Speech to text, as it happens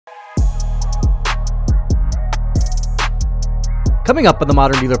Coming up on the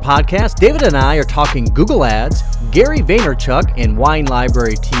Modern Dealer Podcast, David and I are talking Google Ads, Gary Vaynerchuck and Wine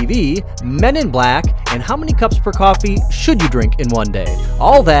Library TV, Men in Black, and how many cups per coffee should you drink in one day?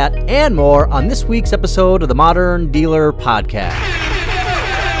 All that and more on this week's episode of the Modern Dealer Podcast.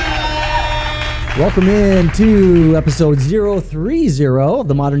 Welcome in to episode 030 of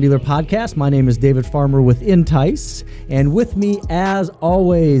the Modern Dealer Podcast. My name is David Farmer with Entice, and with me, as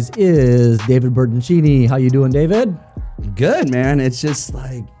always, is David Bertoncini. How you doing, David? Good, man. It's just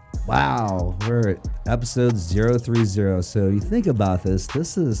like, wow, we're at episode 030. So you think about this.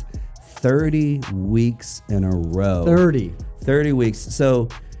 This is 30 weeks in a row. 30 weeks. So,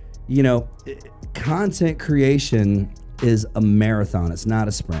 you know, content creation is a marathon. It's not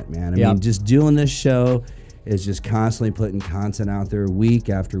a sprint, man. I mean, just doing this show is just constantly putting content out there week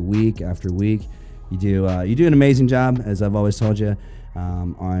after week after week. You do an amazing job, as I've always told you,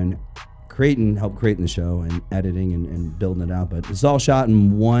 on help creating the show and editing and building it out. But it's all shot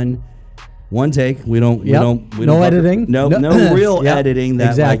in one take. We don't editing. No real editing. That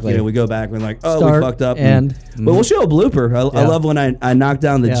exactly. Like, we go back and we're like, oh, we fucked up. But we'll show a blooper. I love when I knocked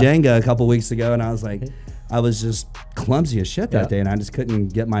down the Jenga a couple weeks ago, and I was like, I was just clumsy as shit that day, and I just couldn't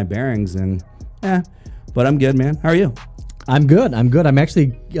get my bearings. And but I'm good, man. How are you? I'm good. I'm actually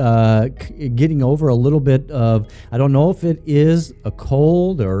getting over a little bit of, I don't know if it is a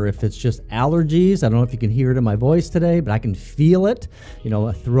cold or if it's just allergies. I don't know if you can hear it in my voice today, but I can feel it. You know,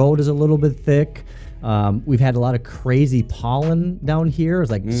 my throat is a little bit thick. We've had a lot of crazy pollen down here. It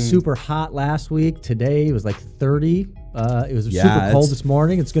was like super hot last week. Today it was like 30. It was super cold this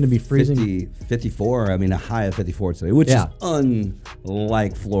morning. It's going to be freezing. 54. I mean, a high of 54 today, which is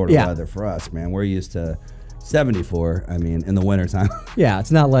unlike Florida weather for us, man. We're used to 74, I mean, in the wintertime. Yeah, it's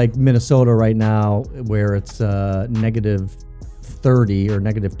not like Minnesota right now where it's negative 30 or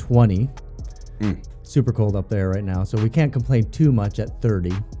negative 20. Super cold up there right now, so we can't complain too much at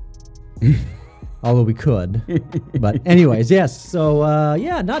 30. Although we could. But anyways, yes. So,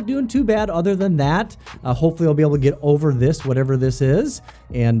 not doing too bad other than that. Hopefully I'll be able to get over this, whatever this is,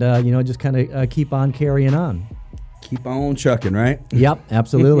 and, just kind of keep on carrying on. Keep on trucking, right? Yep,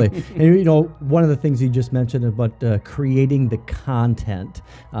 absolutely. And one of the things you just mentioned about creating the content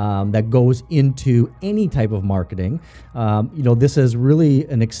that goes into any type of marketing. This is really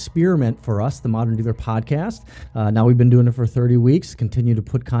an experiment for us, the Modern Dealer Podcast. Now we've been doing it for 30 weeks, continue to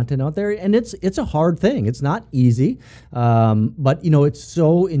put content out there, and it's a hard thing. It's not easy, but it's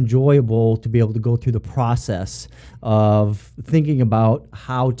so enjoyable to be able to go through the process of thinking about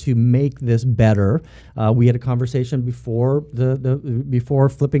how to make this better. We had a conversation before before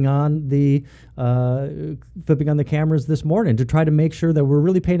flipping on the cameras this morning to try to make sure that we're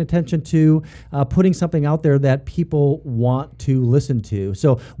really paying attention to putting something out there that people want to listen to.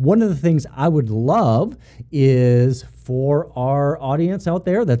 So one of the things I would love is for our audience out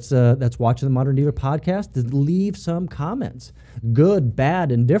there that's watching the Modern Dealer Podcast to leave some comments, good,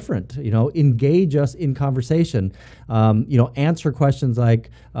 bad, and different. Engage us in conversation. Answer questions like,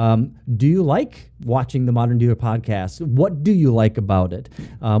 do you like watching the Modern Dealer Podcast? What do you like about it?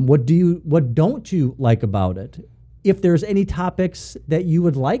 What don't you like about it? If there's any topics that you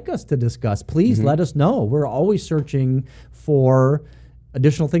would like us to discuss, please let us know. We're always searching for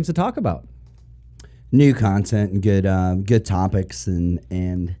additional things to talk about. New content and good topics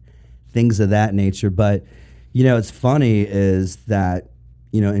and things of that nature. But it's funny is that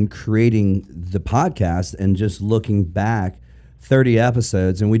in creating the podcast and just looking back 30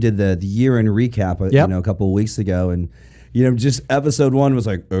 episodes, and we did the year-end recap a couple of weeks ago, and just episode 1 was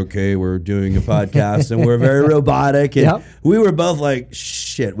like, okay, we're doing a podcast and we're very robotic, and we were both like,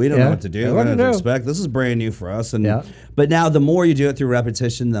 shit, we don't know what to do. What to expect. This is brand new for us. And but now the more you do it through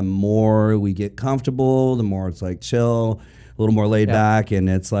repetition, the more we get comfortable, the more it's like chill, a little more laid back, and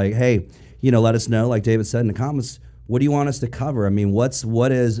it's like, hey, let us know, like David said in the comments, what do you want us to cover? I mean,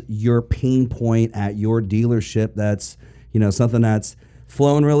 what is your pain point at your dealership that's something that's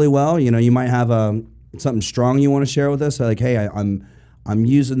flowing really well? You might have something strong you want to share with us. Like, hey, I'm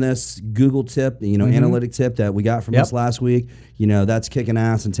using this Google tip, analytic tip that we got from us last week. That's kicking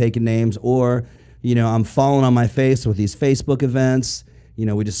ass and taking names. Or, I'm falling on my face with these Facebook events.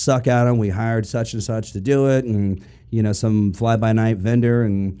 We just suck at them. We hired such and such to do it, and some fly-by-night vendor,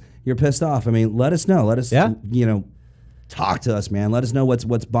 and you're pissed off. I mean, let us know. Let us, talk to us, man. Let us know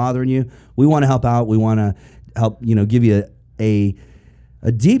what's bothering you. We want to help out. We want to help, give you a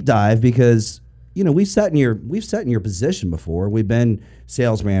deep dive, because you know, we've sat in your position before. We've been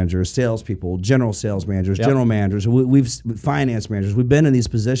sales managers, salespeople, general sales managers, general managers. We've finance managers. We've been in these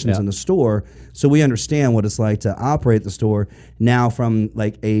positions in the store, so we understand what it's like to operate the store. Now, from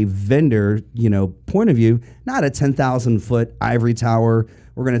like a vendor, you know, point of view, not a 10,000-foot ivory tower.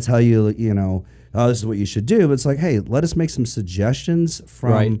 We're going to tell you, you know, oh, this is what you should do. But it's like, hey, let us make some suggestions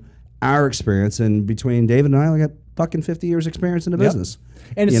from our experience. And between David and I got fucking 50 years experience in the business.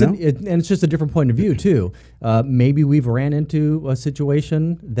 And it's just a different point of view too. Maybe we've ran into a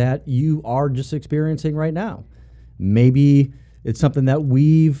situation that you are just experiencing right now. Maybe it's something that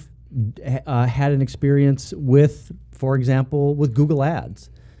we've had an experience with, for example, with Google Ads.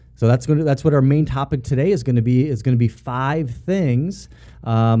 So that's what our main topic today is going to be. It's going to be 5 things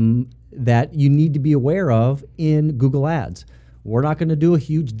that you need to be aware of in Google Ads. We're not going to do a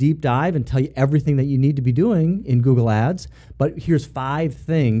huge deep dive and tell you everything that you need to be doing in Google Ads, but here's 5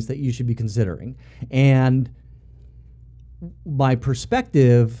 things that you should be considering. And my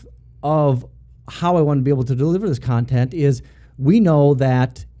perspective of how I want to be able to deliver this content is, we know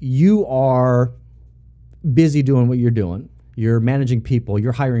that you are busy doing what you're doing. You're managing people,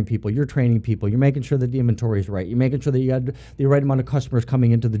 you're hiring people, you're training people, you're making sure that the inventory is right, you're making sure that you got the right amount of customers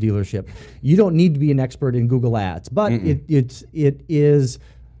coming into the dealership. You don't need to be an expert in Google Ads, but it is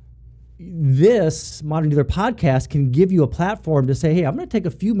this Modern Dealer podcast can give you a platform to say, hey, I'm going to take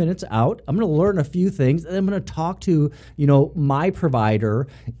a few minutes out, I'm going to learn a few things, and I'm going to talk to, you know, my provider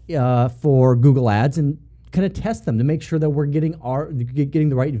for Google Ads and kind of test them to make sure that we're getting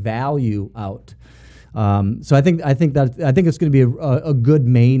the right value out. So I think it's going to be a good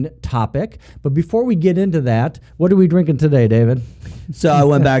main topic. But before we get into that, what are we drinking today, David? So I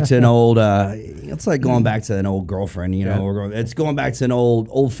went back to an old. It's like going back to an old girlfriend. You know, it's going back to an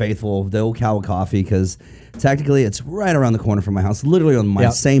old faithful, the old Cow Coffee, because technically it's right around the corner from my house, literally on my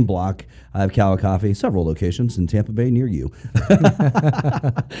same block. I have Cow Coffee, several locations in Tampa Bay near you.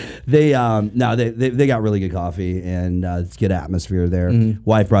 They got really good coffee, and it's good atmosphere there.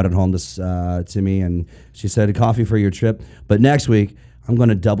 Wife brought it home to me, and she said, "A coffee for your trip." But next week, I'm going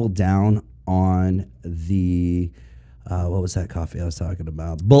to double down on the what was that coffee I was talking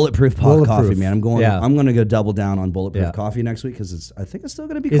about? Bulletproof coffee, man. I'm going to go double down on Bulletproof coffee next week, because I think it's still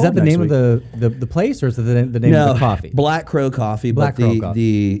going to be. Is that the name of the place, or is it the name of the coffee? Black Crow Coffee.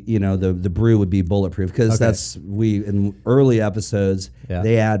 The brew would be Bulletproof, because that's in early episodes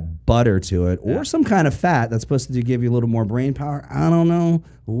they add butter to it or some kind of fat that's supposed to give you a little more brain power. I don't know.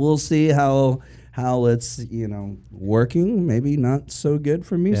 We'll see how it's working. Maybe not so good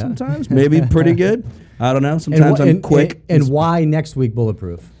for me sometimes. Maybe pretty good. I don't know. Sometimes I'm quick. And why next week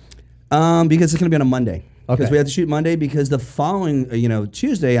Bulletproof? Because it's going to be on a Monday. Because we have to shoot Monday, because the following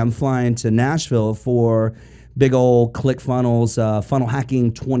Tuesday I'm flying to Nashville for big old ClickFunnels Funnel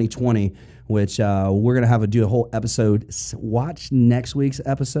Hacking 2020, which we're going to do a whole episode. Watch next week's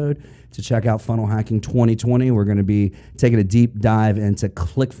episode to check out Funnel Hacking 2020. We're going to be taking a deep dive into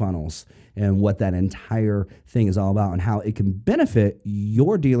ClickFunnels and what that entire thing is all about and how it can benefit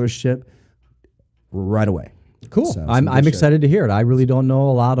your dealership right away. Cool. So I'm excited to hear it. I really don't know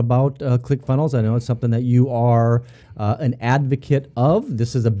a lot about ClickFunnels. I know it's something that you are an advocate of.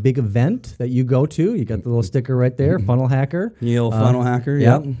 This is a big event that you go to. You got the little sticker right there, Funnel Hacker. Funnel Hacker,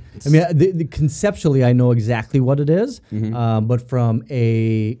 yeah. I mean, conceptually, I know exactly what it is, but from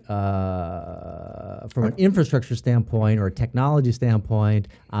an infrastructure standpoint or a technology standpoint,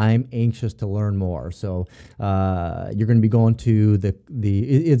 I'm anxious to learn more. So you're going to be going to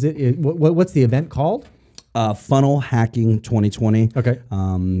what's the event called? Funnel Hacking 2020. Okay.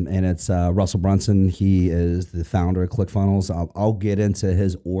 And it's Russell Brunson. He is the founder of ClickFunnels. I'll get into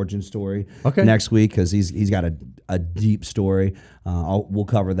his origin story next week, because he's got a deep story. We'll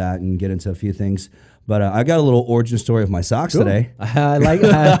cover that and get into a few things. But I got a little origin story of my socks today.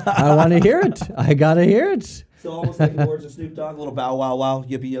 I want to hear it. I got to hear it. So almost like an origin Snoop Dogg, a little bow wow wow,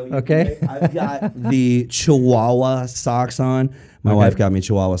 yippee yo. Okay. I've got the Chihuahua socks on. My wife got me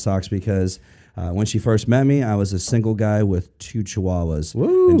Chihuahua socks because when she first met me, I was a single guy with 2 Chihuahuas.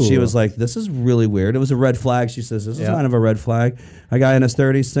 Woo. And she was like, this is really weird. It was a red flag. She says, this is kind of a red flag. A guy in his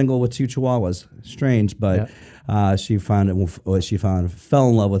 30s, single with 2 Chihuahuas. Strange, but she fell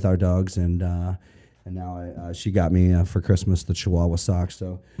in love with our dogs, and now she got me for Christmas the Chihuahua socks.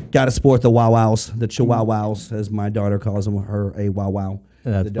 So got to sport the wow-wows, the Chihuahuas, as my daughter calls them, her a wow-wow.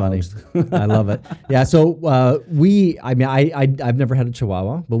 That's funny. I love it. Yeah. So I've never had a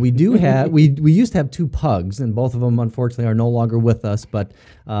Chihuahua, but we do have. we used to have 2 pugs, and both of them unfortunately are no longer with us. But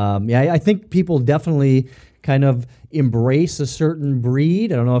I think people definitely kind of embrace a certain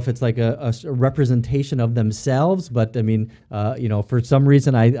breed. I don't know if it's like a representation of themselves, but I mean, you know, for some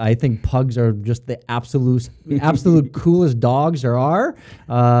reason, I think pugs are just the absolute coolest dogs there are.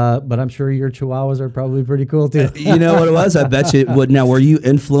 But I'm sure your Chihuahuas are probably pretty cool too. You know what it was? I bet you it would. Now, were you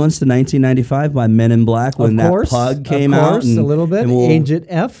influenced in 1995 by Men in Black when that pug came out? A little bit. Agent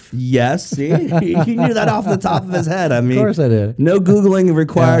F. Yes, see, he knew that off the top of his head. I mean, of course I did. No Googling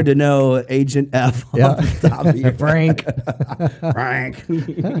required to know Agent F off the top of your Frank. Frank.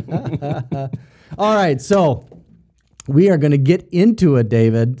 All right, so we are going to get into it,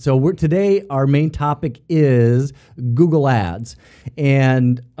 David. So today our main topic is Google Ads.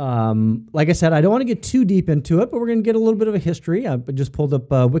 And like I said, I don't want to get too deep into it, but we're going to get a little bit of a history. I just pulled up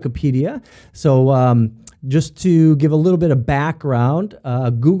Wikipedia. So just to give a little bit of background,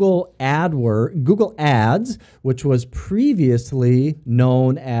 Google Ads, which was previously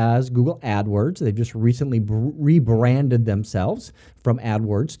known as Google AdWords, they've just recently rebranded themselves from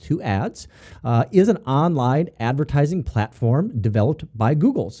AdWords to Ads, is an online advertising platform developed by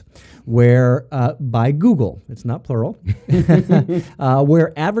by Google, it's not plural,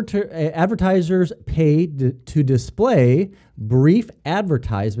 where advertisers pay to display brief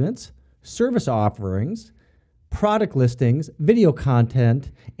advertisements, service offerings, product listings, video content,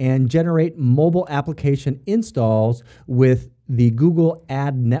 and generate mobile application installs with the Google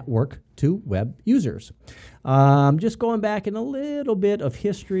Ad Network to web users. Just going back in a little bit of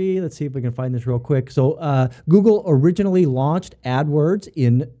history, let's see if we can find this real quick. So Google originally launched AdWords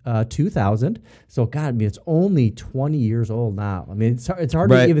in 2000. So God, I mean, it's only 20 years old now. I mean, it's hard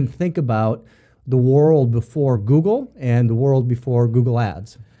to even think about the world before Google and the world before Google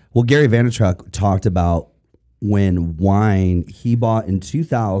Ads. Well, Gary Vaynerchuck talked about when wine, he bought in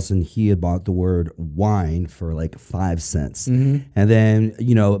 2000, he had bought the word wine for like 5 cents. And then,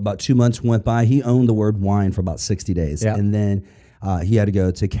 you know, about 2 months went by, he owned the word wine for about 60 days. And then he had to go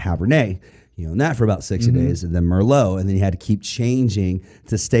to Cabernet, he owned that for about 60 days, and then Merlot, and then he had to keep changing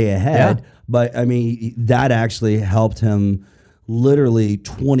to stay ahead. But I mean, that actually helped him literally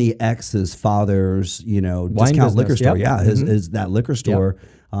 20x his father's, you know, discount liquor store. His that liquor store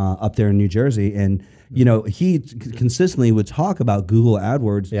up there in New Jersey. And, you know, he consistently would talk about Google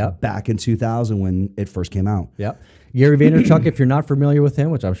AdWords back in 2000 when it first came out. Gary Vaynerchuck, if you're not familiar with him,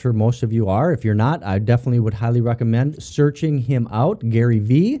 which I'm sure most of you are, if you're not, I definitely would highly recommend searching him out, Gary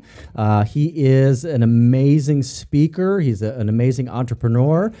V. He is an amazing speaker. He's an amazing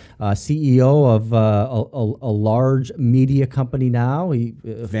entrepreneur, CEO of a large media company now.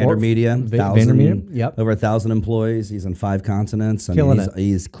 VaynerMedia, over 1,000 employees. He's on 5 continents. I mean,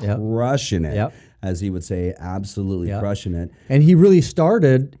 he's crushing it, as he would say, absolutely crushing it. And he really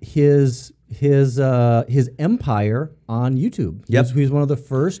started his empire on YouTube. He's one of the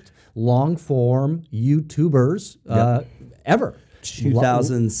first long form YouTubers ever.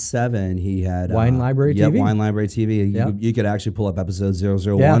 2007, he had Wine Library TV. Wine Library TV. You could actually pull up episode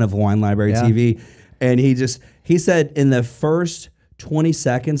 001 of Wine Library TV, and he said in the first 20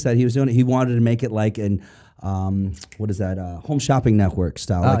 seconds that he was doing it, he wanted to make it like an what is that, home shopping network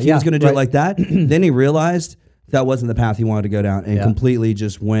style. Like he was going to do it like that. Then he realized that wasn't the path he wanted to go down, and completely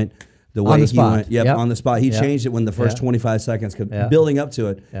just went the way he went. On the spot. He changed it when the first 25 seconds, building up to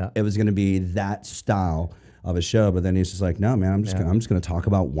it, it was going to be that style of a show. But then he's just like, no, man, I'm just going to talk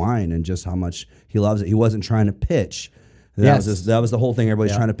about wine and just how much he loves it. He wasn't trying to pitch. That was the whole thing.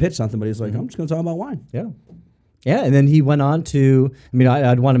 Everybody's trying to pitch something, but he's like, I'm just going to talk about wine. Yeah, and then he went on to, I mean,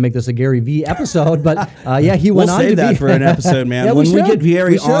 I'd want to make this a Gary V episode, but he went on to We'll save that for an episode, man. When we get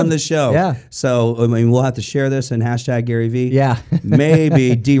Gary on the show. So, I mean, we'll have to share this and hashtag Gary V.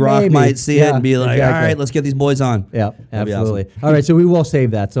 Maybe D-Rock might see it and be like, all right, let's get these boys on. Absolutely. Awesome. All right, so we will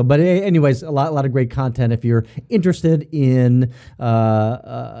save that. So, but anyways, a lot of great content. If you're interested in,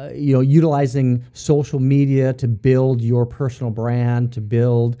 utilizing social media to build your personal brand, to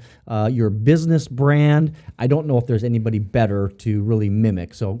build your business brand, I don't know if there's anybody better to really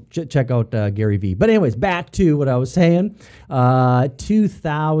mimic. So check out Gary V. But anyways, back to what I was saying.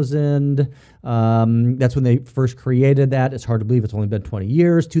 2000, that's when they first created that. It's hard to believe it's only been 20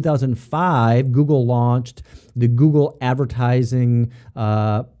 years. 2005, Google launched the Google Advertising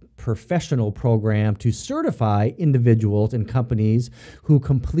Professional Program to certify individuals and companies who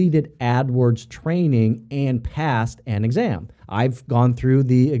completed AdWords training and passed an exam. I've gone through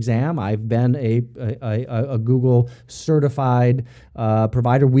the exam. I've been a Google certified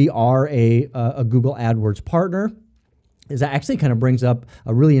provider. We are a Google AdWords partner. It actually kind of brings up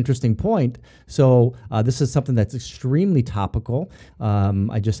a really interesting point. So this is something that's extremely topical.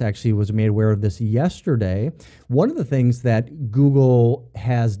 I just actually was made aware of this yesterday. One of the things that Google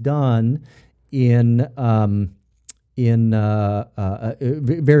has done in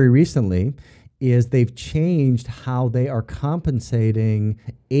very recently is they've changed how they are compensating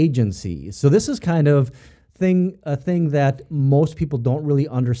agencies. So this is kind of a thing that most people don't really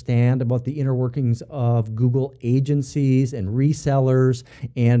understand about the inner workings of Google agencies and resellers,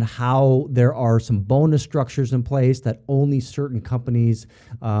 and how there are some bonus structures in place that only certain companies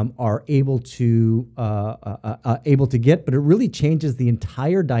are able to get. But it really changes the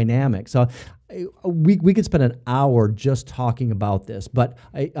entire dynamic. So we could spend an hour just talking about this, but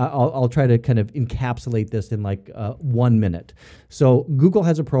I'll try to kind of encapsulate this in like 1 minute. So Google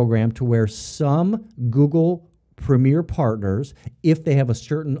has a program to where some Google Premier partners, if they have a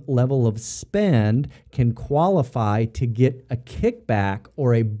certain level of spend, can qualify to get a kickback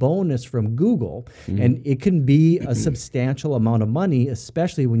or a bonus from Google. And it can be a substantial amount of money,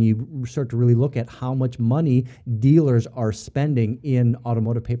 especially when you start to really look at how much money dealers are spending in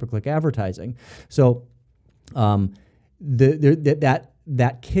automotive pay-per-click advertising. So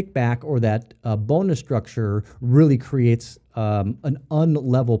that kickback or that bonus structure really creates an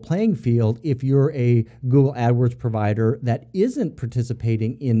unlevel playing field if you're a Google AdWords provider that isn't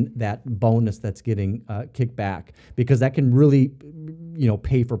participating in that bonus that's getting kicked back, because that can really,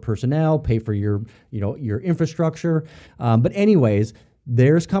 pay for personnel, pay for your infrastructure. But anyways,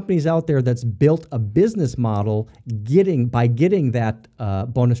 there's companies out there that's built a business model by getting that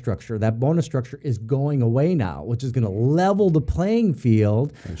bonus structure. That bonus structure is going away now, which is going to level the playing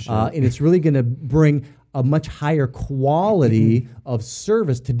field, and it's really going to bring a much higher quality of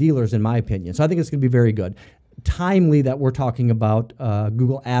service to dealers, in my opinion. So I think it's going to be very good. Timely that we're talking about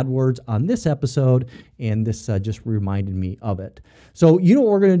Google AdWords on this episode, and this just reminded me of it. So you know what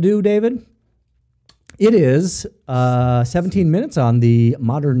we're going to do, David? It is 17 minutes on the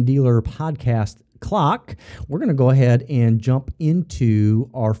Modern Dealer podcast clock. We're going to go ahead and jump into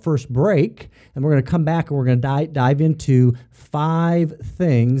our first break, and we're going to come back and we're going to dive into 5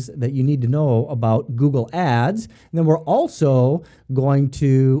 things that you need to know about Google Ads. And then we're also going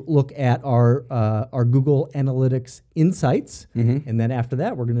to look at our Google Analytics insights. And then after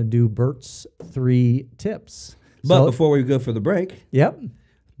that, we're going to do Bert's 3 tips. But before we go for the break,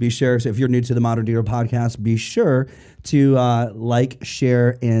 be sure, so if you're new to the Modern Dealer podcast, be sure to like,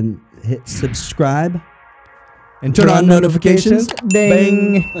 share, and hit subscribe. And turn on notifications.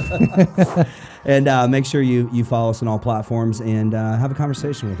 Ding. And make sure you follow us on all platforms, and have a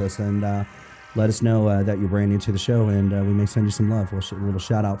conversation with us, and let us know that you're brand new to the show, and we may send you some love. A little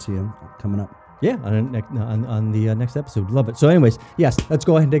shout out to you coming up. Yeah, on the next episode. Love it. So anyways, yes, let's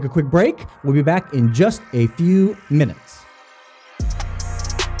go ahead and take a quick break. We'll be back in just a few minutes.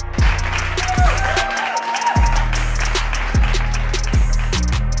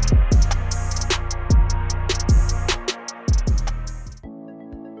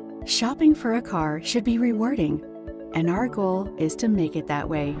 Shopping for a car should be rewarding, and our goal is to make it that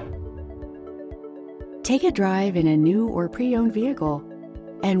way. Take a drive in a new or pre-owned vehicle,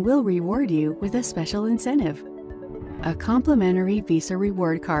 and we'll reward you with a special incentive: a complimentary Visa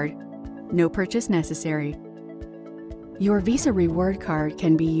reward card. No purchase necessary. Your Visa reward card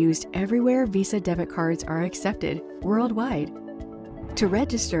can be used everywhere Visa debit cards are accepted worldwide. To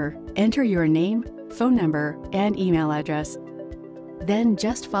register, enter your name, phone number, and email address. Then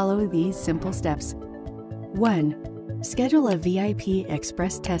just follow these simple steps. 1. Schedule a VIP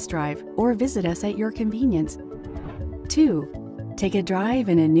Express test drive or visit us at your convenience. 2. Take a drive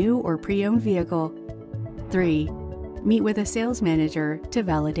in a new or pre-owned vehicle. 3. Meet with a sales manager to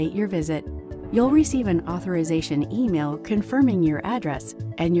validate your visit. You'll receive an authorization email confirming your address,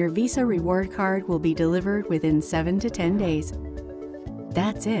 and your Visa reward card will be delivered within 7 to 10 days.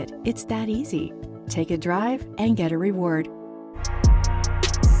 That's it. It's that easy. Take a drive and get a reward.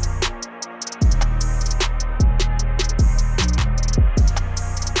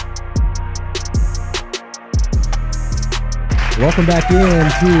 Welcome back in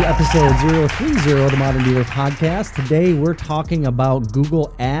to episode 030 of the Modern Dealer Podcast. Today we're talking about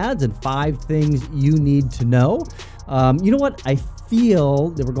Google Ads and 5 things you need to know. You know what? I feel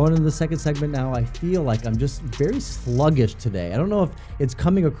that we're going into the second segment now. I feel like I'm just very sluggish today. I don't know if it's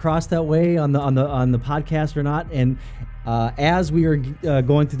coming across that way on the podcast or not. And as we are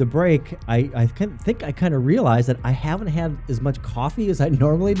going through the break, I think I kind of realized that I haven't had as much coffee as I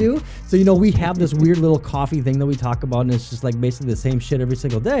normally do. So, we have this weird little coffee thing that we talk about, and it's just like basically the same shit every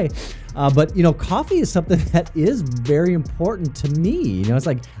single day. But, coffee is something that is very important to me. It's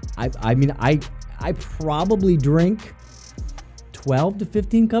like, I probably drink 12 to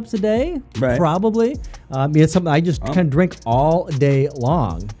 15 cups a day, right? Probably. It's something I just kind of drink all day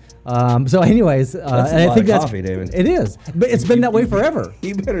long. So anyways, That's and a I lot think of that's coffee, David. It is, but it's been that way forever.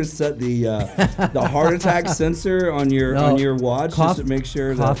 You better set the heart attack sensor on your watch just to make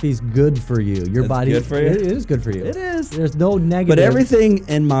sure that coffee's good for you. Your body, good for you? It is good for you. It is. There's no negative. But everything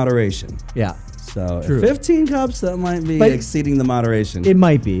in moderation. Yeah. So True. 15 cups, that might be exceeding the moderation. It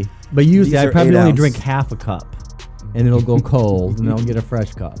might be, but usually These I are probably 8 only ounce. drink half a cup, and it'll go cold, and then I'll get a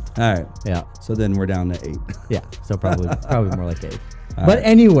fresh cup. All right. Yeah. So then we're down to 8. Yeah. So probably more like 8. But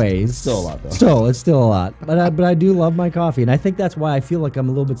anyways, Still a lot, though. So it's still a lot. But I do love my coffee, and I think that's why I feel like I'm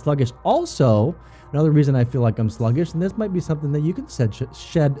a little bit sluggish. Also, another reason I feel like I'm sluggish, and this might be something that you can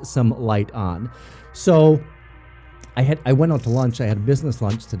shed some light on. So I went out to lunch. I had a business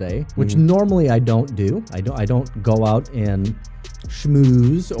lunch today, which normally I don't do. I don't go out and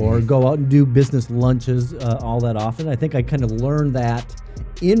schmooze or go out and do business lunches all that often. I think I kind of learned that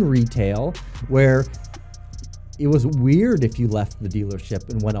in retail, where it was weird if you left the dealership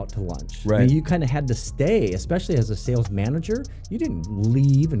and went out to lunch. Right. I mean, you kind of had to stay, especially as a sales manager. You didn't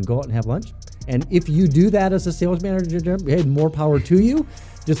leave and go out and have lunch. And if you do that as a sales manager, hey, more power to you.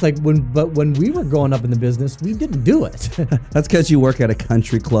 Just like when we were growing up in the business, we didn't do it. That's because you work at a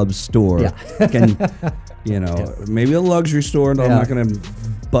country club store. Yeah. Maybe a luxury store. No, I'm not going to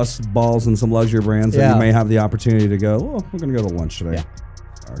bust balls in some luxury brands. And you may have the opportunity to go, oh, we're going to go to lunch today. Yeah.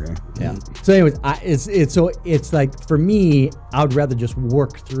 Okay. Yeah. So anyways, it's like for me, I would rather just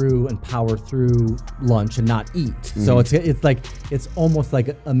work through and power through lunch and not eat. So it's almost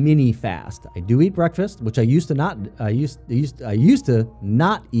like a mini fast. I do eat breakfast, which I used to not. I used to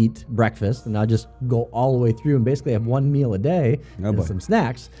not eat breakfast, and I just go all the way through and basically have one meal a day and some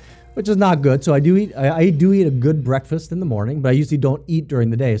snacks, which is not good. So I do eat a good breakfast in the morning, but I usually don't eat during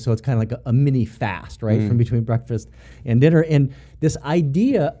the day. So it's kind of like a mini fast, right, from between breakfast and dinner. And this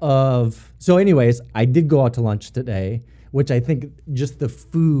idea of, so anyways, I did go out to lunch today, which I think just the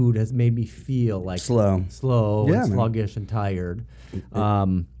food has made me feel like slow and sluggish and tired.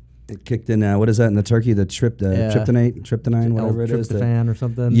 It kicked in, what is that in the turkey? The tryptophan, whatever it is. Tryptophan or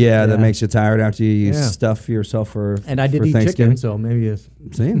something. Yeah, that makes you tired after you stuff yourself for And I did eat chicken, so maybe it's...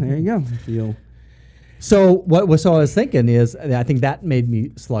 See, there you go. So I was thinking is, I think that made me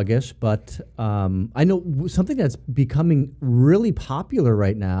sluggish, but I know something that's becoming really popular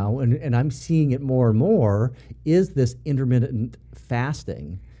right now, and I'm seeing it more and more, is this intermittent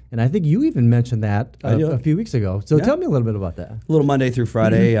fasting. And I think you even mentioned that a few weeks ago. So tell me a little bit about that. A little Monday through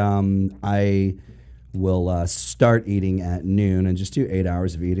Friday. I will start eating at noon and just do 8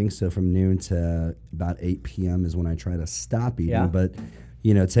 hours of eating. So from noon to about 8 p.m. is when I try to stop eating. Yeah. But,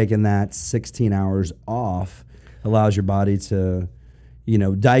 taking that 16 hours off allows your body to,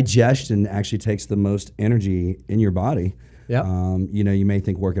 digestion actually takes the most energy in your body. Yeah. You may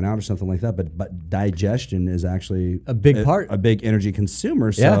think working out or something like that, but digestion is actually a big part, a big energy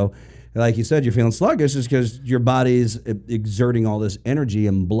consumer. So, like you said, you're feeling sluggish is because your body's exerting all this energy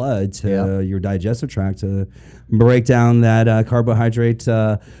and blood to your digestive tract to break down that carbohydrate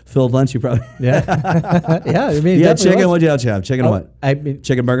filled lunch. You probably I mean, you had chicken. What did you have? Chicken what? I mean,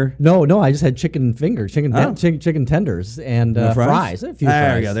 chicken burger? No, I just had chicken fingers, chicken tenders, and fries. A few fries.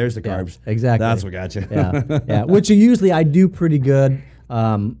 There you go. There's the carbs. Yeah, exactly. That's what got you. Yeah. Which usually I do pretty good.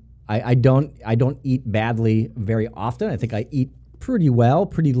 I don't eat badly very often. I think I eat pretty well,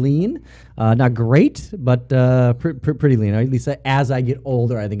 pretty lean. Not great, but pretty lean. At least as I get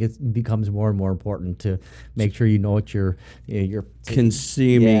older, I think it becomes more and more important to make sure you know what you're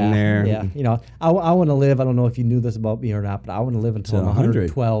consuming there. Yeah. I want to live. I don't know if you knew this about me or not, but I want to live until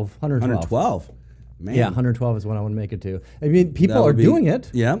 112. 112. Man. Yeah, 112 is what I want to make it to. I mean, people are doing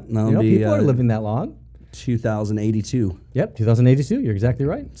it. Yeah. People are living that long. 2082. Yep, 2082. You're exactly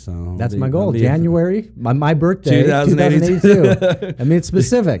right. So that's my goal. January, my birthday, 2082. I mean, it's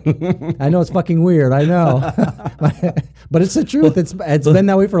specific. I know it's fucking weird. I know, but it's the truth. It's been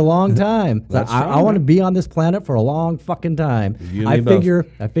that way for a long time. I want to be on this planet for a long fucking time. I figure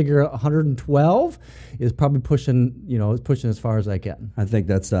 112 is probably pushing as far as I can. I think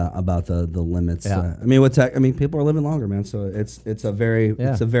that's about the limits. Yeah. I mean, people are living longer, man. So it's a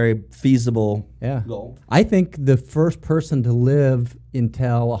very feasible goal. I think the first person to live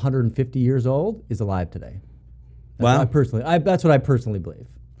until 150 years old is alive today. That's what I personally believe.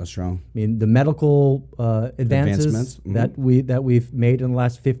 That's strong. I mean, the medical advances that we've made in the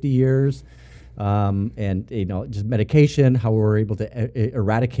last 50 years, and just medication, how we're able to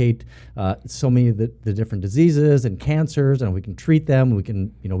eradicate so many of the different diseases and cancers, and we can treat them. We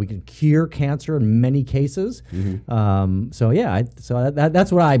can cure cancer in many cases. So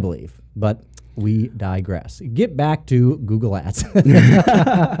that's what I believe. But we digress. Get back to Google Ads.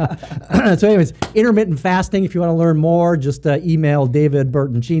 So anyways, intermittent fasting, if you want to learn more, just email David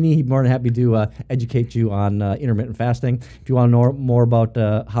Bertoncini. He'd be more than happy to educate you on intermittent fasting. If you want to know more about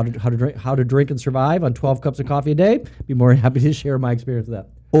how to drink and survive on 12 cups of coffee a day, be more than happy to share my experience with that.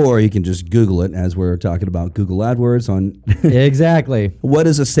 Or you can just Google it, as we're talking about Google AdWords on exactly. What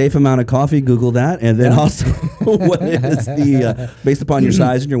is a safe amount of coffee? Google that. And then also what is the, based upon your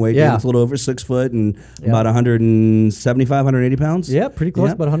size and your weight, it's a little over 6 foot and about 175, 180 pounds. Yeah, pretty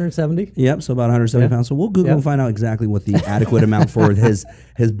close, about 170. Yep, so about 170 pounds. So we'll Google and find out exactly what the adequate amount for his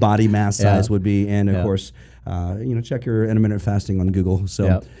body mass size would be. And of course, check your intermittent fasting on Google.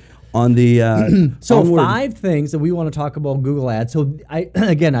 So on the so 5 things that we want to talk about Google Ads. So I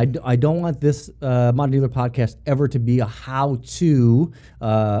don't want this Modern Dealer podcast ever to be a how-to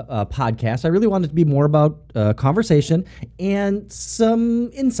podcast. I really want it to be more about conversation and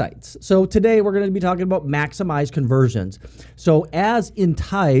some insights. So today we're going to be talking about maximize conversions. So as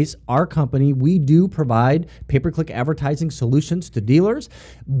Entice, our company, we do provide pay-per-click advertising solutions to dealers.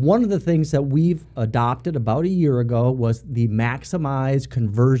 One of the things that we've adopted about a year ago was the maximize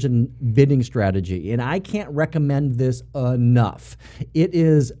conversion bidding strategy. And I can't recommend this enough. It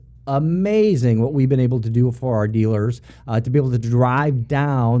is amazing what we've been able to do for our dealers to be able to drive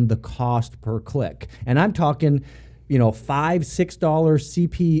down the cost per click. And I'm talking, $5-6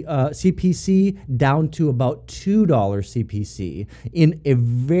 CPC down to about $2 CPC in a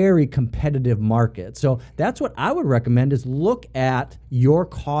very competitive market. So that's what I would recommend, is look at your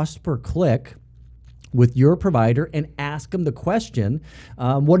cost per click with your provider and ask them the question,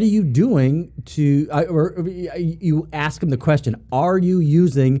 what are you doing to, or you ask them the question, are you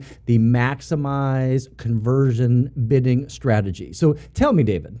using the maximize conversion bidding strategy? So tell me,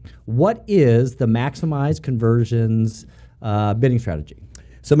 David, what is the maximize conversions bidding strategy?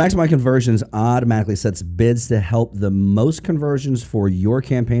 So Maximize Conversions automatically sets bids to help the most conversions for your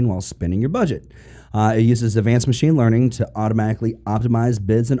campaign while spending your budget. It uses advanced machine learning to automatically optimize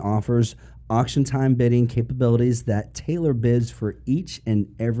bids and offers auction time bidding capabilities that tailor bids for each and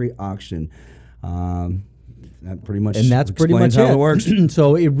every auction. That pretty much explains how it works.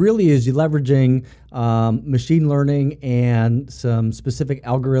 So it really is you leveraging machine learning and some specific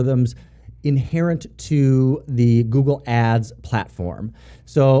algorithms inherent to the Google Ads platform.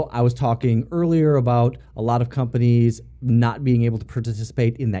 So I was talking earlier about a lot of companies not being able to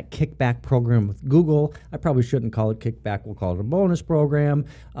participate in that kickback program with Google. I probably shouldn't call it kickback, we'll call it a bonus program.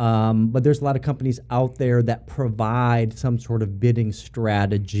 But there's a lot of companies out there that provide some sort of bidding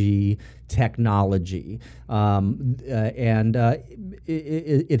strategy technology.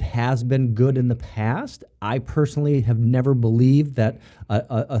 It has been good in the past. I personally have never believed that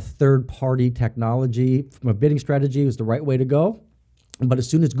a third-party technology from a bidding strategy was the right way to go. But as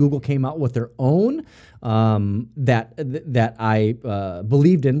soon as Google came out with their own, that I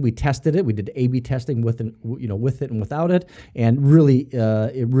believed in, we tested it. We did A/B testing with it and without it, and really,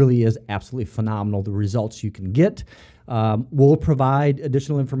 it really is absolutely phenomenal. The results you can get. We'll provide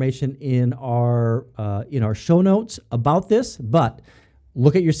additional information in our show notes about this. But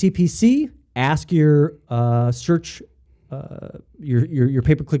look at your CPC. Ask your search. Your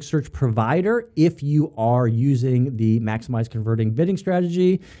pay-per-click search provider if you are using the maximize converting bidding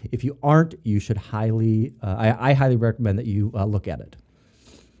strategy. If you aren't, you should I highly recommend that you look at it.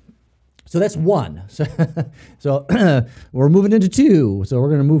 So that's 1. So we're moving into 2. So we're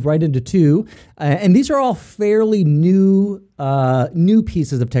going to move right into 2, and these are all fairly new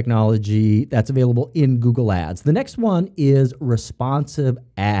pieces of technology that's available in Google Ads. The next one is responsive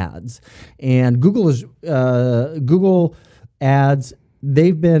ads, and Google Ads.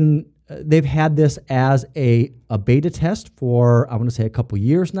 They've had this as a beta test for, I want to say, a couple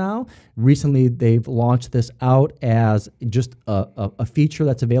years now. Recently, they've launched this out as just a feature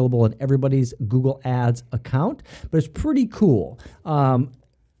that's available in everybody's Google Ads account, but it's pretty cool.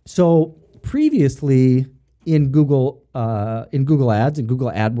 So previously in Google Ads and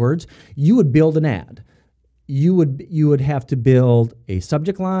Google AdWords, you would build an ad. You would have to build a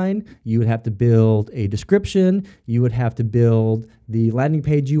subject line, you would have to build a description, you would have to build the landing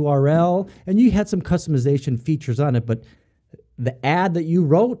page URL, and you had some customization features on it, but the ad that you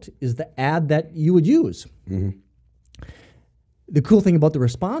wrote is the ad that you would use. Mm-hmm. The cool thing about the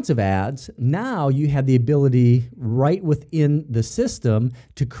responsive ads, now you have the ability right within the system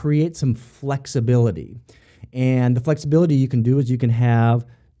to create some flexibility. And the flexibility you can do is you can have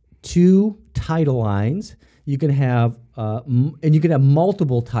 2 title lines. you can have and you can have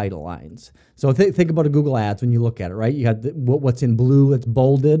multiple title lines. So think about a Google Ads when you look at it, right? You have what's in blue, it's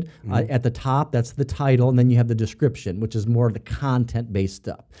bolded at the top. That's the title, and then you have the description, which is more of the content-based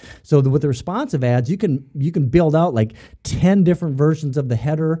stuff. So with the responsive ads, you can build out like 10 different versions of the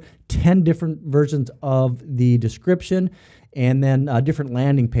header, 10 different versions of the description, and then different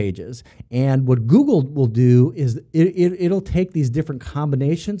landing pages. And what Google will do is it'll take these different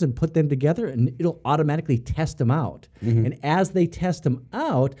combinations and put them together, and it'll automatically test them out. And as they test them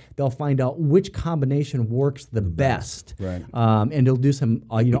out, they'll find out which combination works the best. Right. And it'll do some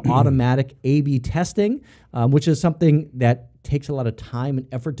automatic A/B testing, which is something that takes a lot of time and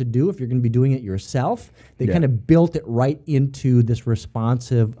effort to do if you're going to be doing it yourself. They kind of built it right into this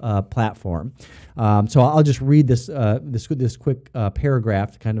responsive platform. So I'll just read this quick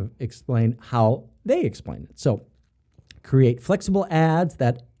paragraph to kind of explain how they explain it. So, create flexible ads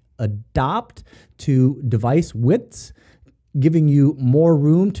that adapt to device widths, giving you more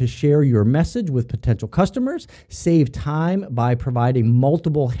room to share your message with potential customers, save time by providing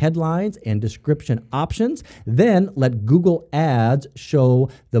multiple headlines and description options, then let Google Ads show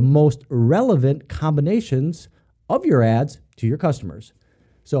the most relevant combinations of your ads to your customers.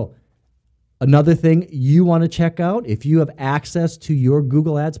 So another thing you want to check out, if you have access to your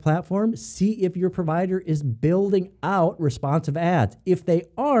Google Ads platform, see if your provider is building out responsive ads. If they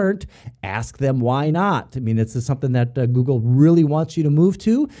aren't, ask them why not. I mean, it's something that Google really wants you to move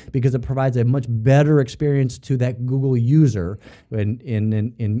to because it provides a much better experience to that Google user.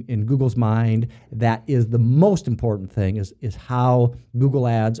 In Google's mind, that is the most important thing, is how Google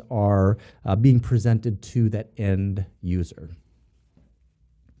Ads are being presented to that end user.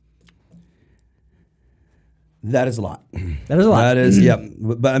 That is a lot. That is a lot. That is, yeah.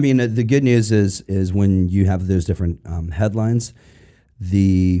 But I mean, the good news is when you have those different headlines, like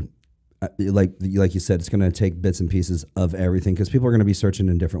you said, it's going to take bits and pieces of everything because people are going to be searching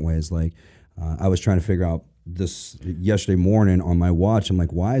in different ways. Like I was trying to figure out this yesterday morning on my watch. I'm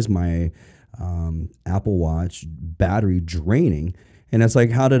like, why is my Apple Watch battery draining? And it's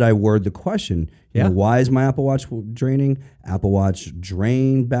like, how did I word the question? You know, why is my Apple Watch draining? Apple Watch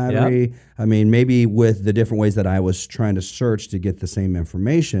drain battery. Yep. I mean, maybe with the different ways that I was trying to search to get the same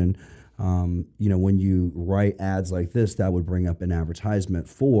information, when you write ads like this, that would bring up an advertisement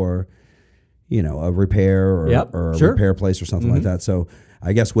for, a repair or a repair place or something like that. So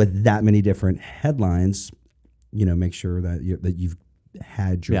I guess with that many different headlines, make sure that you've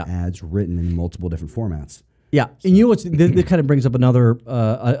had your ads written in multiple different formats. Yeah, and you know what? This kind of brings up another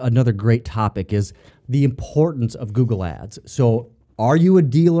great topic is the importance of Google Ads. So, are you a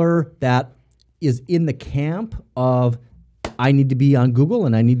dealer that is in the camp of I need to be on Google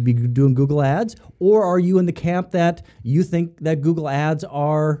and I need to be doing Google Ads, or are you in the camp that you think that Google Ads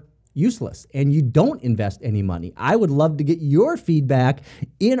are useless and you don't invest any money? I would love to get your feedback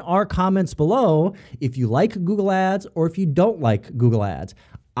in our comments below if you like Google Ads or if you don't like Google Ads.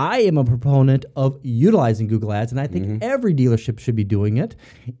 I am a proponent of utilizing Google Ads, and I think every dealership should be doing it.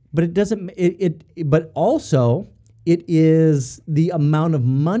 But it doesn't. But also, it is the amount of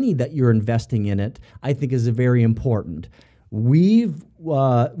money that you're investing in it, I think, is very important. We've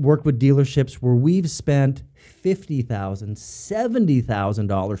worked with dealerships where we've spent $50,000,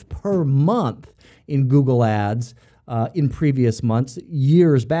 $70,000 per month in Google Ads in previous months,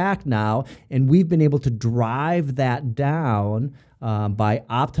 years back now, and we've been able to drive that down by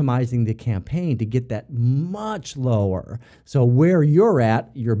optimizing the campaign to get that much lower. So where you're at,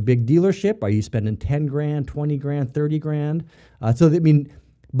 your big dealership, are you spending 10 grand, 20 grand, 30 grand?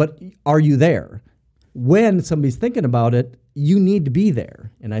 But are you there? When somebody's thinking about it, you need to be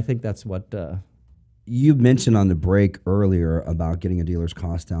there. And I think that's what... You mentioned on the break earlier about getting a dealer's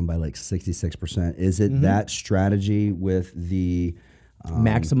cost down by like 66%. Is it that strategy with the...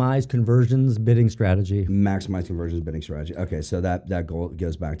 maximize conversions bidding strategy. Maximize conversions bidding strategy. Okay, so that goal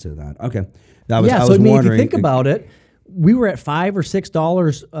goes back to that. Okay, I was if you think about it, we were at $5 or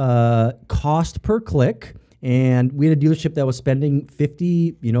 $6 cost per click, and we had a dealership that was spending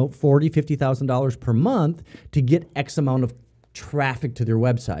 $50,000 per month to get X amount of traffic to their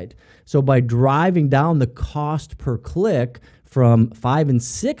website. So by driving down the cost per click from $5 and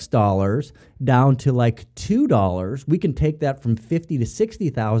 $6 down to like $2, we can take that from 50 to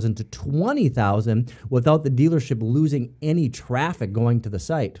 60,000 to 20,000 without the dealership losing any traffic going to the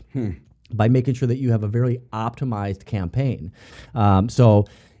site by making sure that you have a very optimized campaign. So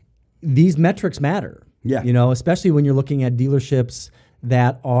these metrics matter. Yeah. Especially when you're looking at dealerships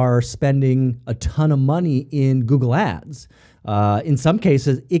that are spending a ton of money in Google Ads. In some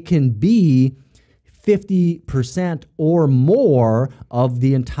cases, it can be 50% or more of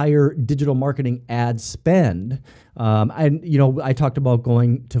the entire digital marketing ad spend. And, you know, I talked about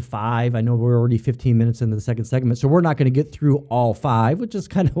going to 5. I know we're already 15 minutes into the second segment, so we're not going to get through all 5, which is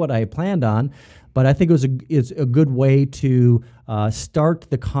kind of what I planned on. But I think it's a good way to start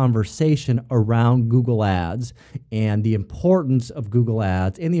the conversation around Google Ads and the importance of Google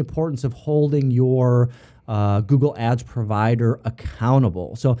Ads and the importance of holding your Google Ads provider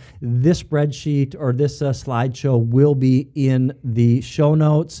accountable. So this spreadsheet or this slideshow will be in the show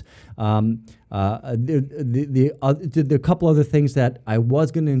notes. The couple other things that I was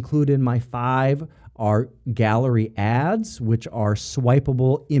going to include in my 5 are gallery ads, which are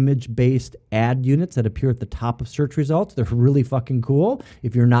swipeable image-based ad units that appear at the top of search results. They're really fucking cool.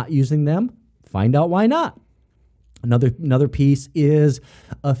 If you're not using them, find out why not. Another piece is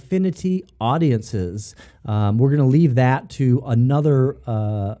affinity audiences. We're going to leave that to another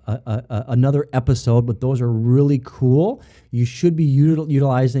episode, but those are really cool. You should be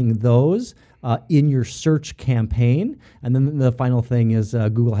utilizing those in your search campaign. And then the final thing is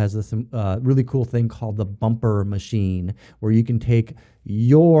Google has this really cool thing called the bumper machine, where you can take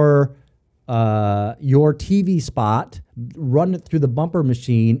your TV spot, run it through the bumper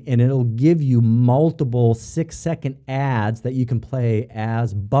machine, and it'll give you multiple 6-second ads that you can play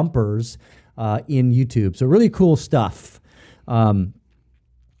as bumpers in YouTube. So really cool stuff.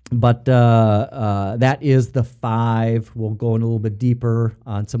 But that is the 5. We'll go in a little bit deeper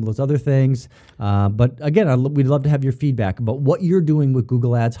on some of those other things. But again, we'd love to have your feedback about what you're doing with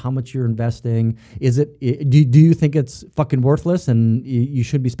Google Ads, how much you're investing. Do you think it's fucking worthless and you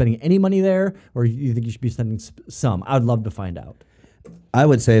shouldn't be spending any money there, or you think you should be spending some? I'd love to find out. I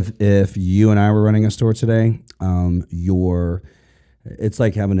would say if you and I were running a store today, it's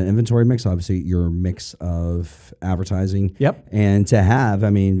like having an inventory mix. Obviously, your mix of advertising. Yep. And to have,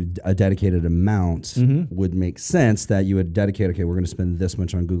 a dedicated amount would make sense that you would dedicate, okay, we're going to spend this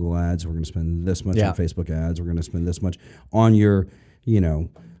much on Google Ads. We're going to spend this much on Facebook ads. We're going to spend this much on your,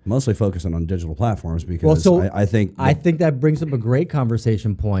 mostly focusing on digital platforms, because I think that brings up a great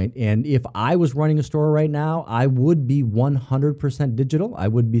conversation point. And if I was running a store right now, I would be 100% digital. I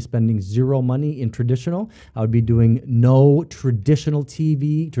would be spending zero money in traditional. I would be doing no traditional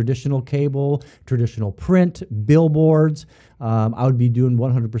TV, traditional cable, traditional print, billboards. I would be doing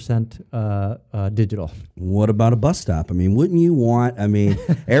 100% digital. What about a bus stop? Wouldn't you want,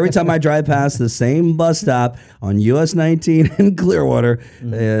 every time I drive past the same bus stop on US 19 in Clearwater,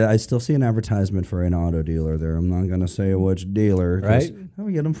 I still see an advertisement for an auto dealer there. I'm not going to say which dealer. Right. I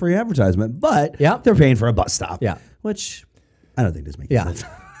would get them free advertisement, but they're paying for a bus stop. Yeah. Which I don't think this makes sense.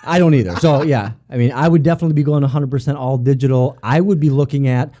 I don't either. So I would definitely be going 100% all digital. I would be looking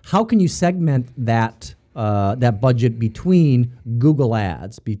at how can you segment that budget between Google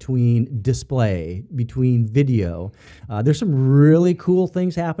Ads, between display, between video. There's some really cool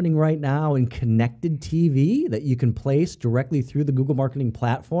things happening right now in connected TV that you can place directly through the Google Marketing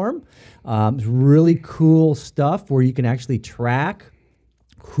Platform. It's really cool stuff where you can actually track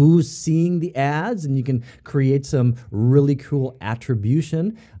who's seeing the ads, and you can create some really cool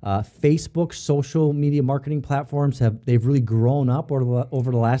attribution. Facebook social media marketing platforms they've really grown up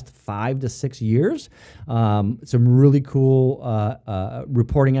over the last 5 to 6 years. Some really cool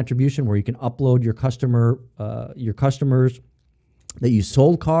reporting attribution where you can upload your customers that you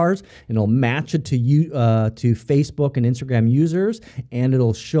sold cars, and it'll match it to Facebook and Instagram users, and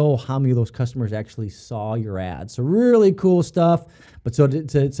it'll show how many of those customers actually saw your ads. So really cool stuff. But so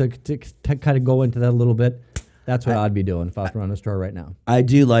to kind of go into that a little bit, that's what I'd be doing if I was running a store right now. I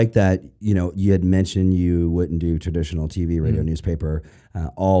do like that, you had mentioned you wouldn't do traditional TV, radio, newspaper,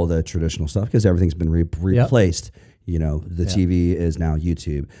 all the traditional stuff, because everything's been replaced. The TV is now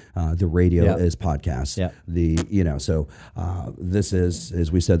YouTube. The radio is podcasts. So this is,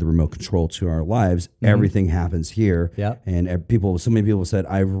 as we said, the remote control to our lives. Everything happens here. And so many people said,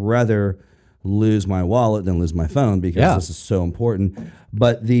 I'd rather lose my wallet than lose my phone, because this is so important.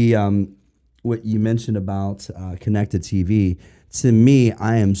 But what you mentioned about connected TV, to me,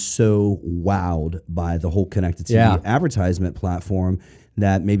 I am so wowed by the whole connected TV advertisement platform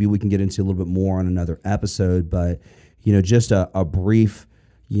that maybe we can get into a little bit more on another episode. But just a brief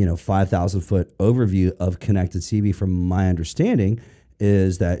 5,000-foot overview of connected TV, from my understanding,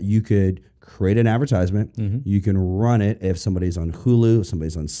 is that you could create an advertisement. You can run it if somebody's on Hulu, if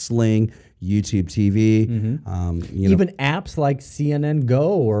somebody's on Sling, YouTube TV. Even apps like CNN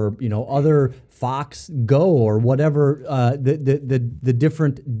Go, or other Fox Go, or whatever the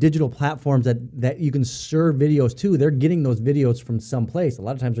different digital platforms that you can serve videos to. They're getting those videos from someplace. A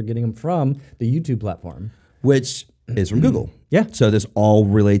lot of times they're getting them from the YouTube platform. Which is from Google. Yeah. So this all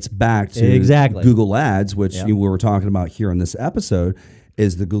relates back to Exactly. Google Ads, which Yeah. we were talking about here in this episode,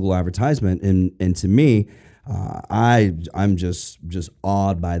 is the Google advertisement. And to me, I'm just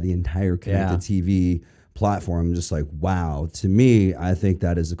awed by the entire connected TV platform. I'm just like, wow. To me, I think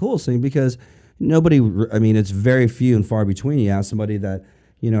that is the coolest thing because it's very few and far between. You ask somebody that,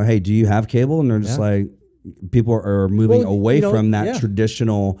 hey, do you have cable? And they're just like, people are moving away from that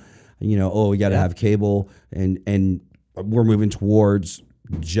traditional, we got to have cable, and we're moving towards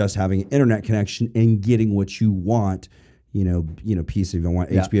just having an internet connection and getting what you want, piece. If you want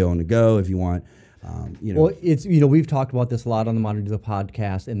HBO on the go, if you want, Well, it's, we've talked about this a lot on the Modern Dealer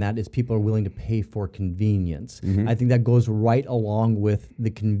podcast, and that is people are willing to pay for convenience. I think that goes right along with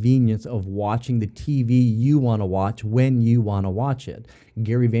the convenience of watching the TV you want to watch when you want to watch it.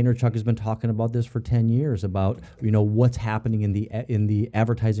 Gary Vaynerchuck has been talking about this for 10 years about, what's happening in the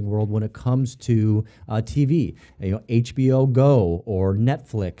advertising world when it comes to TV. HBO Go or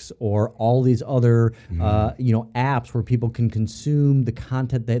Netflix or all these other, apps where people can consume the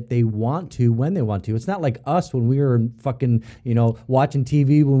content that they want to when they want to. It's not like us when we were fucking, watching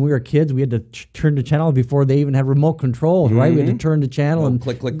TV when we were kids. We had to turn the channel before they even had remote controls, right? We had to turn the channel and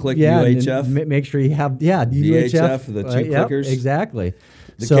click, UHF. And make sure you have VHF, the two clickers. Exactly.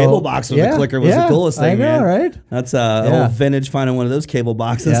 The cable box with the clicker was the coolest thing, man. Right? That's old vintage, finding one of those cable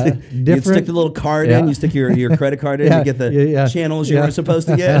boxes. You'd stick the little card in, you stick your credit card in, you get the channels you were supposed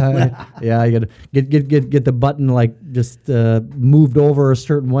to get. You got to get the button just moved over a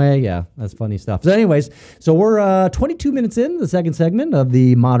certain way. Yeah, that's funny stuff. So anyways, we're 22 minutes in the second segment of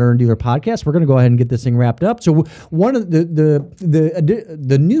the Modern Dealer podcast. We're going to go ahead and get this thing wrapped up. So one of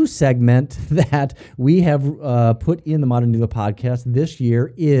the new segment that we have put in the Modern Dealer podcast this year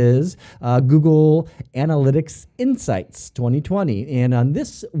is Google Analytics Insights 2020. And on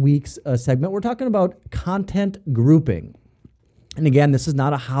this week's segment, we're talking about content grouping. And again, this is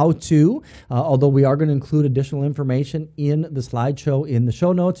not a how-to, although we are going to include additional information in the slideshow in the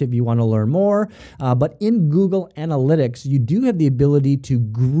show notes if you want to learn more. But in Google Analytics, you do have the ability to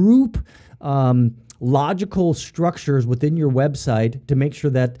group logical structures within your website to make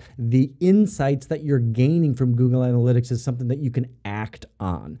sure that the insights that you're gaining from Google Analytics is something that you can act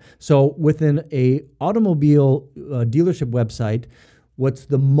on. So within a automobile dealership website, what's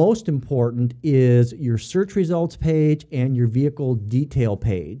the most important is your search results page and your vehicle detail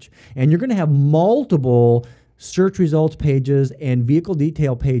page. And you're going to have multiple search results pages and vehicle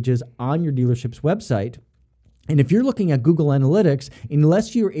detail pages on your dealership's website. And if you're looking at Google Analytics,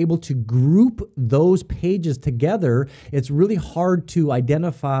 unless you're able to group those pages together, it's really hard to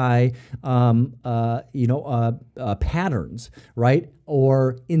identify, patterns, right?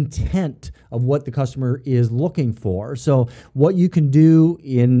 Or intent of what the customer is looking for. So what you can do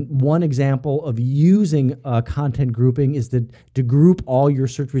in one example of using content grouping is to group all your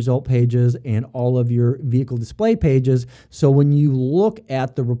search result pages and all of your vehicle display pages. So when you look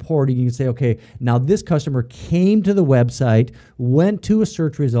at the reporting, you can say, okay, now this customer came to the website, went to a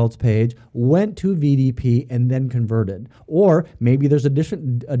search results page, went to VDP, and then converted. Or maybe there's a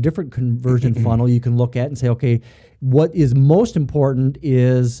different conversion funnel you can look at and say, okay, what is most important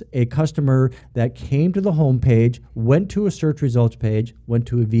is a customer that came to the home page, went to a search results page, went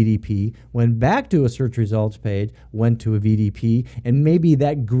to a VDP, went back to a search results page, went to a VDP, and maybe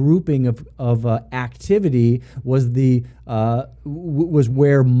that grouping of activity was was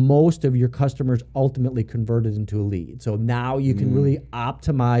where most of your customers ultimately converted into a lead. So now you can really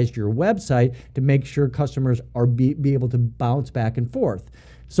optimize your website to make sure customers are be able to bounce back and forth.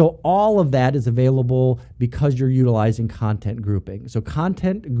 So all of that is available because you're utilizing content grouping. So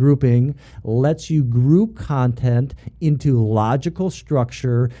content grouping lets you group content into logical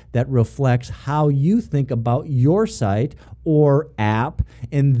structure that reflects how you think about your site or app,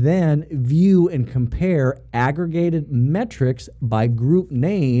 and then view and compare aggregated metrics by group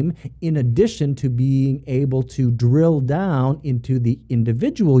name, in addition to being able to drill down into the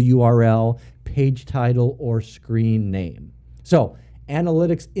individual URL, page title, or screen name. So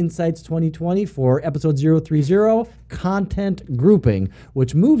Analytics Insights 2020 for episode 030, content grouping,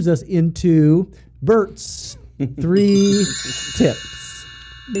 which moves us into Bert's 3 tips.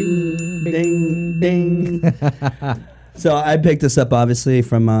 Ding, ding, ding. So I picked this up obviously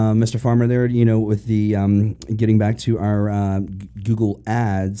from Mr. Farmer there, with the getting back to our Google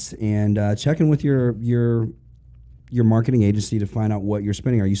ads and checking with your marketing agency to find out what you're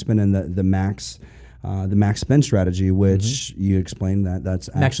spending. Are you spending the max spend strategy, which you explained that's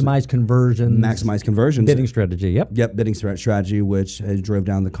maximize conversions, bidding strategy. Yep, bidding strategy, which has drove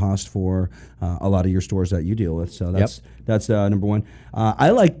down the cost for a lot of your stores that you deal with. So that's number one.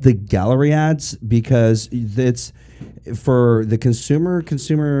 I like the gallery ads because for the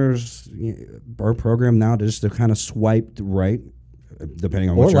consumers, our program now to just to kind of swipe right, depending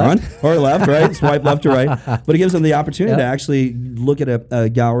on what you're on, or left, right? Swipe left to right. But it gives them the opportunity to actually look at a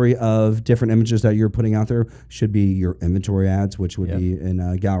gallery of different images that you're putting out there. Should be your inventory ads, which would be in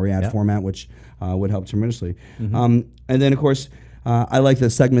a gallery ad format, which would help tremendously. And then, of course, I like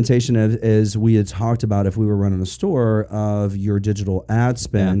the segmentation as we had talked about if we were running a store of your digital ad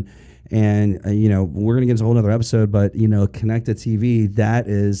spend. And, we're going to get into a whole other episode, but, connected TV, that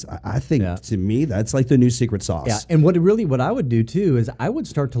is, I think, to me, that's like the new secret sauce. Yeah, and what I would do, too, is I would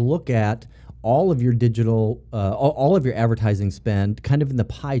start to look at all of your digital, all of your advertising spend kind of in the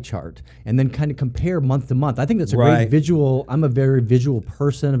pie chart, and then kind of compare month to month. I think that's a great visual. I'm a very visual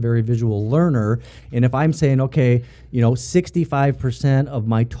person, a very visual learner. And if I'm saying, okay, 65% of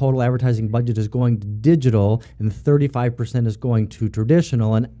my total advertising budget is going to digital and 35% is going to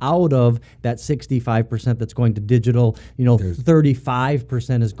traditional, and out of that 65% that's going to digital,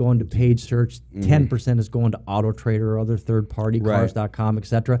 35% is going to page search, 10% is going to Auto Trader or other third party, cars.com,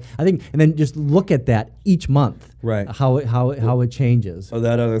 etc. I think, and then just look at that each month, how it changes. So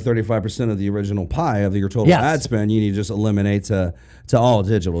that other 35% of the original pie of your total ad spend, you need to just eliminate to all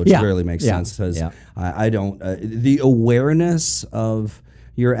digital, which really makes sense, because I don't the awareness of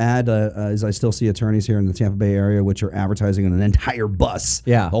your ad, as I still see attorneys here in the Tampa Bay area, which are advertising on an entire bus.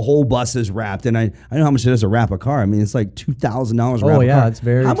 The whole bus is wrapped, and I know how much it is to wrap a car. I mean, it's like $2,000 wrap a car. It's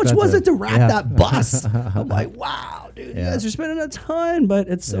very How expensive. much was it to wrap that bus? I'm like, wow, dude, you guys are spending a ton, but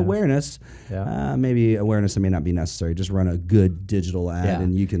it's awareness. Maybe awareness that may not be necessary. Just run a good digital ad,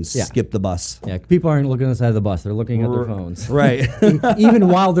 and you can skip the bus. People aren't looking on the side of the bus; they're looking at their phones. Even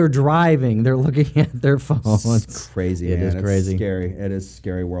while they're driving, they're looking at their phones. It's crazy, man. It is crazy. It's scary. It is a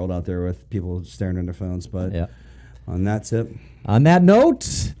scary world out there with people staring at their phones. But on that tip. On that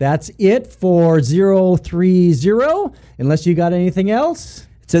note, that's it for 030. Unless you got anything else.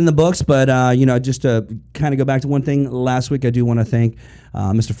 It's in the books, but just to kind of go back to one thing last week, I do want to thank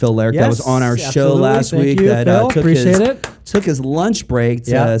Mr. Phil Larrick that was on our show last week. Thank you, Phil. Appreciate it. Took his lunch break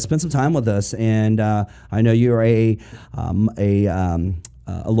to spend some time with us, and I know you are a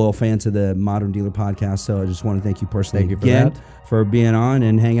loyal fan to the Modern Dealer podcast, so I just want to thank you personally for being on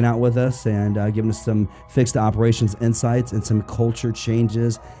and hanging out with us and giving us some fixed operations insights and some culture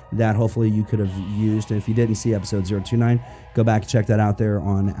changes that hopefully you could have used. And if you didn't see episode 029, go back and check that out there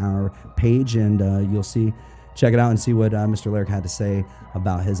on our page, and you'll check it out and see what Mr. Larrick had to say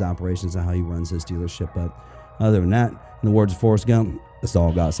about his operations and how he runs his dealership. But other than that, in the words of Forrest Gump, that's all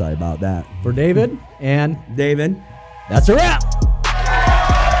I've got to say about that. For David and David, that's a wrap.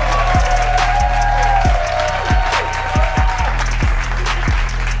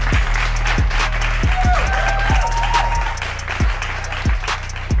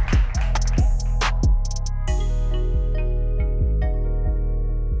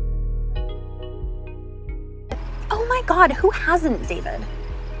 God, who hasn't, David?